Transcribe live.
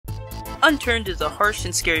Unturned is a harsh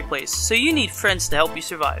and scary place, so you need friends to help you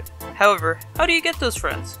survive. However, how do you get those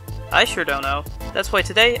friends? I sure don't know. That's why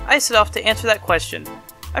today I set off to answer that question.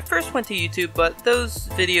 I first went to YouTube, but those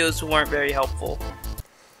videos weren't very helpful.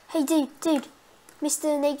 Hey dude,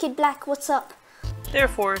 Mr. Naked Black, what's up?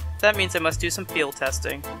 Therefore, that means I must do some field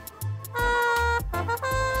testing.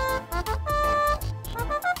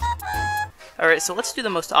 Alright, so let's do the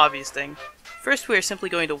most obvious thing. First, we are simply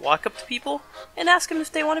going to walk up to people and ask them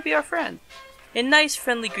if they want to be our friend. A nice,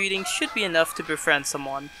 friendly greeting should be enough to befriend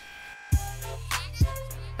someone.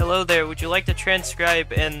 Hello there, would you like to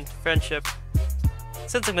transcribe in friendship?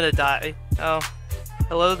 Since I'm gonna die. Oh.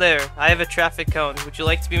 Hello there, I have a traffic cone. Would you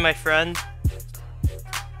like to be my friend?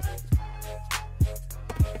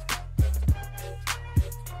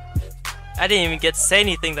 I didn't even get to say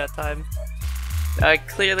anything that time.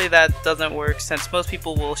 Clearly that doesn't work since most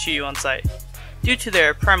people will shoot you on sight. Due to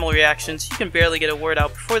their primal reactions, you can barely get a word out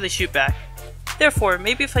before they shoot back. Therefore,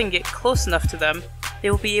 maybe if I can get close enough to them, they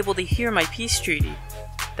will be able to hear my peace treaty.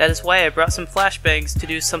 That is why I brought some flashbangs to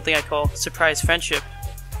do something I call surprise friendship.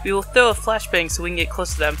 We will throw a flashbang so we can get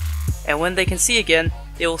close to them, and when they can see again,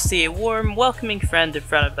 they will see a warm, welcoming friend in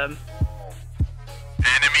front of them.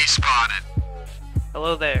 Enemy spotted.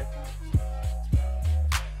 Hello there.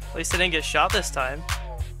 At least I didn't get shot this time.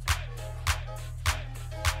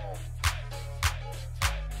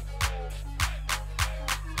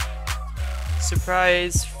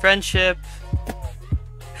 Surprise, friendship.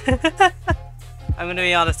 I'm gonna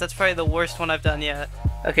be honest, that's probably the worst one I've done yet.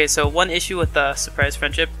 Okay, so one issue with the surprise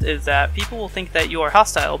friendship is that people will think that you are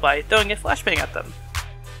hostile by throwing a flashbang at them.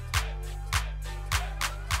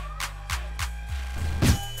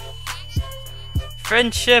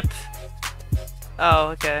 Friendship! Oh,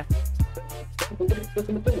 okay.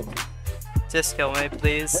 Just kill me,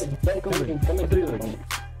 please.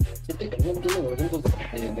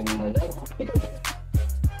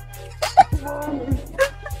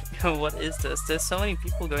 What is this? There's so many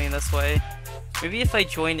people going this way. Maybe if I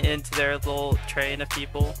join into their little train of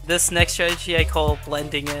people. This next strategy I call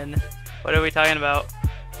blending in. What are we talking about?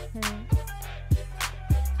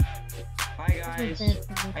 Hi guys.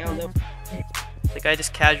 Like I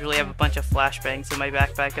just casually have a bunch of flashbangs in my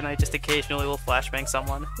backpack and I just occasionally will flashbang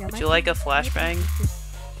someone. Would you like a flashbang?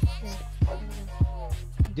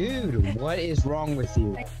 Dude, what is wrong with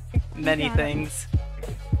you? Many things.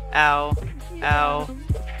 Ow. Ow.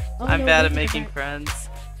 I'm bad at making friends.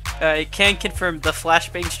 I can confirm the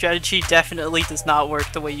flashbang strategy definitely does not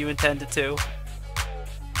work the way you intended to.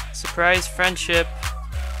 Surprise friendship.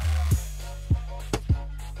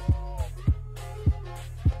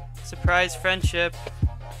 Surprise friendship.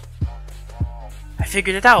 I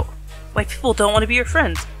figured it out. Why people don't want to be your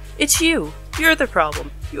friends. It's you. You're the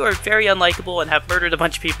problem. You are very unlikable and have murdered a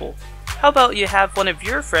bunch of people. How about you have one of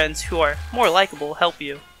your friends who are more likable help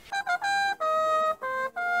you?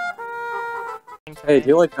 Hey, do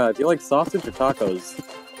you like sausage or tacos?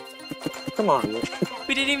 Come on.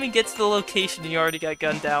 We didn't even get to the location and you already got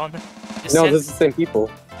gunned down. No, this is the same people.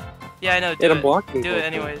 Yeah, I know. Do it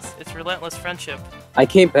anyways. It's relentless friendship. I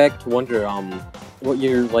came back to wonder, what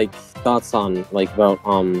your thoughts on about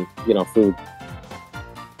you know, food.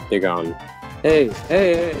 They're gone. Hey, I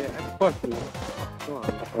have a question.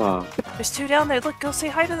 Come on. There's two down there. Look, go say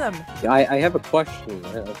hi to them. I have a question.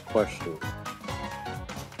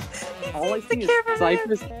 All I see is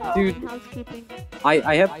Cypress, dude.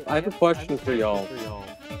 I have a question for y'all.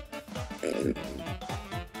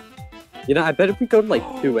 You know, I bet if we go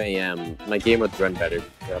to 2 AM, my game would run better.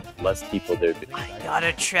 Less people there. I got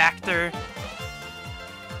a tractor.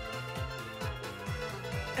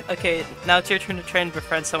 Okay, now it's your turn to try and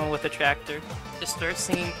befriend someone with a tractor. Just start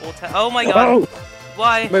singing old time. Oh my god! Oh!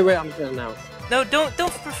 Why? Wait, I'm done now. No, don't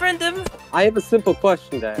befriend him. I have a simple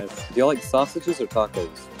question to ask. Do you like sausages or tacos?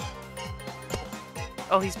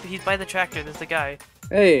 Oh, he's by the tractor. There's the guy.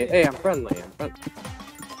 Hey, I'm friendly.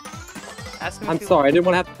 Ask him. I'm sorry, I didn't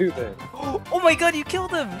want to have to do that. Oh my god, you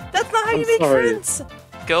killed him! That's not how you make friends!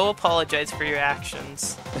 Go apologize for your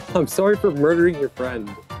actions. I'm sorry for murdering your friend.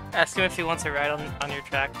 Ask him if he wants a ride on your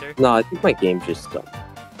tractor. No, I think my game's just done.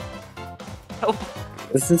 Oh.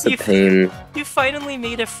 This is a pain. You finally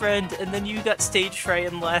made a friend, and then you got stage fright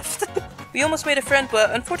and left. We almost made a friend,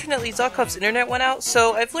 but unfortunately Zarkov's internet went out,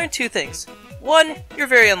 so I've learned two things. One, you're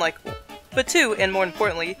very unlikable. But two, and more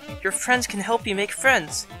importantly, your friends can help you make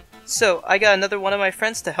friends. So, I got another one of my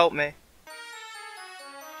friends to help me.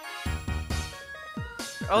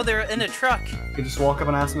 Oh, they're in a truck. You just walk up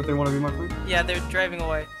and ask them if they want to be my friend? Yeah, they're driving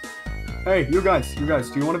away. Hey, you guys, do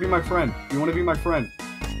you want to be my friend? Do you want to be my friend?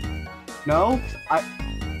 No?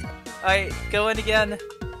 Alright, go in again.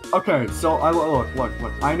 Okay, so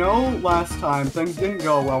look. I know last time things didn't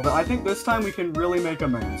go well, but I think this time we can really make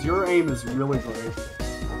amends. Your aim is really great.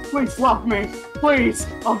 Please love me, please.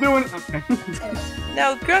 I'll do it. Okay.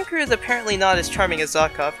 Now, Grunker is apparently not as charming as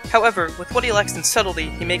Zakov. However, with what he lacks in subtlety,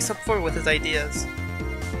 he makes up for it with his ideas.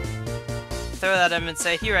 Throw that at him and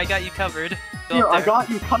say, "Here, I got you covered." Here, I got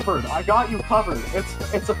you covered. I got you covered.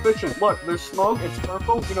 It's efficient. Look, there's smoke. It's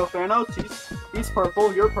purple. You know, Thanos. He's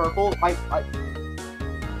purple. You're purple.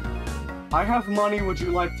 I have money. Would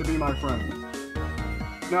you like to be my friend?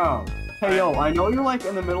 No. Hey, yo, I know you're, like,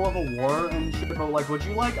 in the middle of a war and shit, but, like, would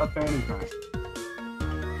you like a fanny pack?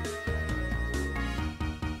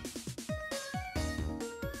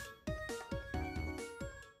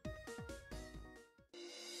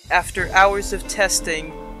 After hours of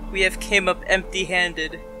testing, we have came up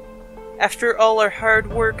empty-handed. After all our hard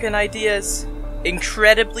work and ideas,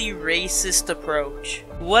 incredibly racist approach.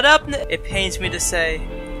 What up, it pains me to say,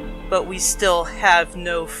 but we still have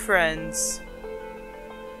no friends.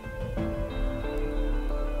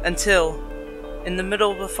 Until, in the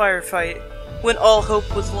middle of a firefight, when all hope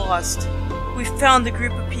was lost, we found a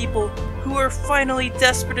group of people who were finally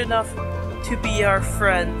desperate enough to be our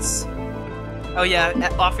friends. Oh yeah,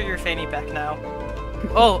 offer your fanny pack now.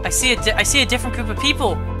 Oh, I see a different group of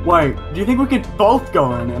people! Wait, do you think we could both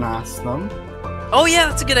go in and ask them? Oh yeah,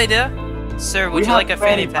 that's a good idea! Sir, would you like a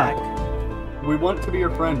fanny pack? We want to be your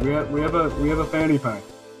friend. We have a fanny pack.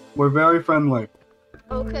 We're very friendly.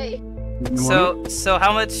 Okay. So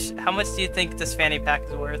how much do you think this fanny pack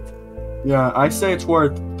is worth? Yeah, I say it's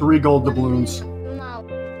worth 3 gold doubloons. No.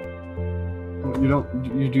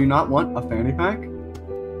 You do not want a fanny pack?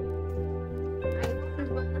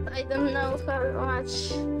 I don't know how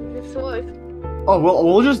much it's worth. Oh,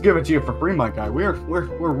 we'll just give it to you for free, my guy. We're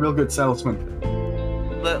real good salesmen.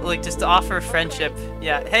 Like just to offer friendship.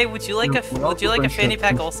 Yeah. Hey, would you like a fanny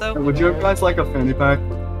pack also? Would you guys like a fanny pack?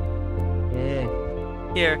 Yeah.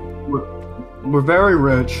 Here. We're very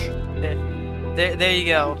rich. There you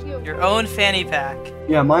go. Your own fanny pack.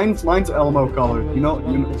 Yeah, mine's Elmo colored. You know.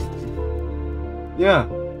 Yeah.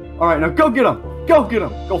 All right, now go get him. Go get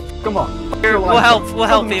him. Go. Come on. Here, we'll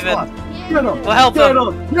help even. Get him. We'll help Get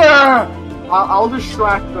him. him. Yeah. I'll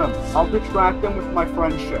distract them. I'll distract them with my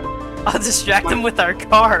friendship. I'll distract them with our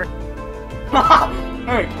car.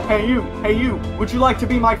 Hey you. Would you like to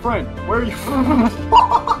be my friend? Where are you from?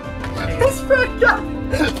 This friend guy.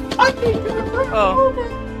 I can't get a friend. Oh.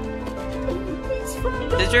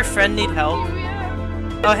 Does your friend need help?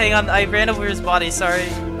 Oh, hang on. I ran over his body. Sorry.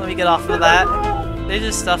 Let me get off of that. There's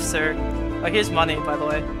just stuff, sir. Oh, here's money, by the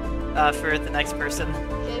way. For the next person.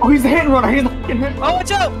 Oh, he's a hit and runner. He's a fucking hit. Oh,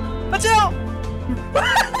 watch out! Watch out!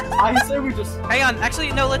 I say we just. Hang on.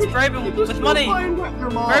 Actually, no. Let's bribe him with money.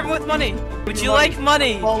 Bribe him with money. Would you like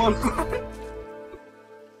money?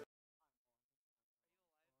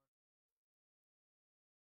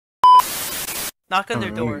 Knock on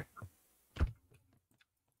their door.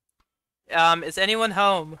 Is anyone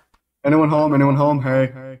home? Anyone home? Anyone home?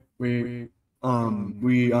 Hey. We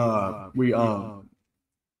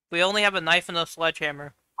We only have a knife and a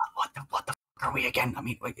sledgehammer. What the fuck are we again?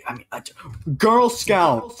 Girl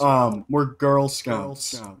Scouts. We're Girl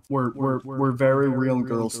Scouts. We're very real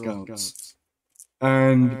Girl Scouts.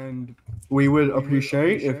 And we would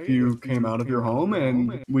appreciate if you came out of your home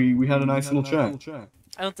and we had a nice little chat.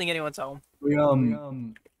 I don't think anyone's home. We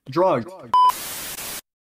drugged.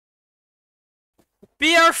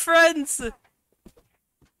 Be our friends!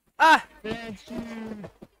 Ah!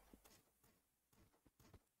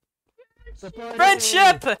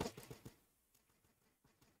 Friendship!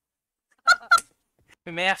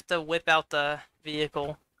 We may have to whip out the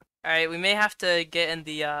vehicle. Alright, we may have to get in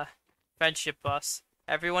the friendship bus.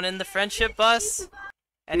 Everyone in the friendship bus?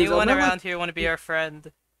 Anyone around here want to be our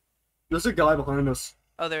friend? There's a guy behind us.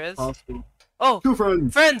 Oh, there is? Awesome. Oh! 2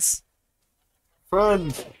 friends! Friends!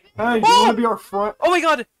 Friends! Hey, you wanna be our friend? Oh my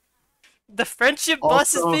god! The friendship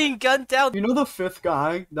bus is being gunned down! You know the 5th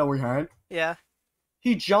guy that we had? Yeah.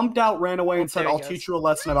 He jumped out, ran away, and said, I'll teach you a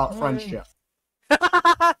lesson about friendship.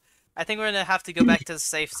 I think we're gonna have to go back to the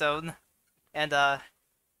safe zone and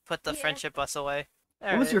put the friendship bus away.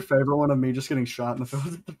 What was your favorite one of me just getting shot in the foot?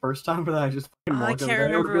 Was it the first time or that I just fucking I walked can't over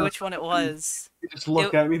there? remember which one it was. He just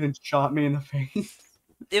looked at me, then shot me in the face.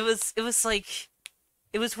 It was like,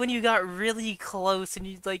 it was when you got really close and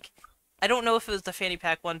you like, I don't know if it was the fanny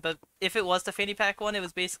pack one, but if it was the fanny pack one, it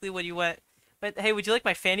was basically when you went, hey, would you like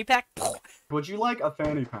my fanny pack? Would you like a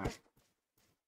fanny pack?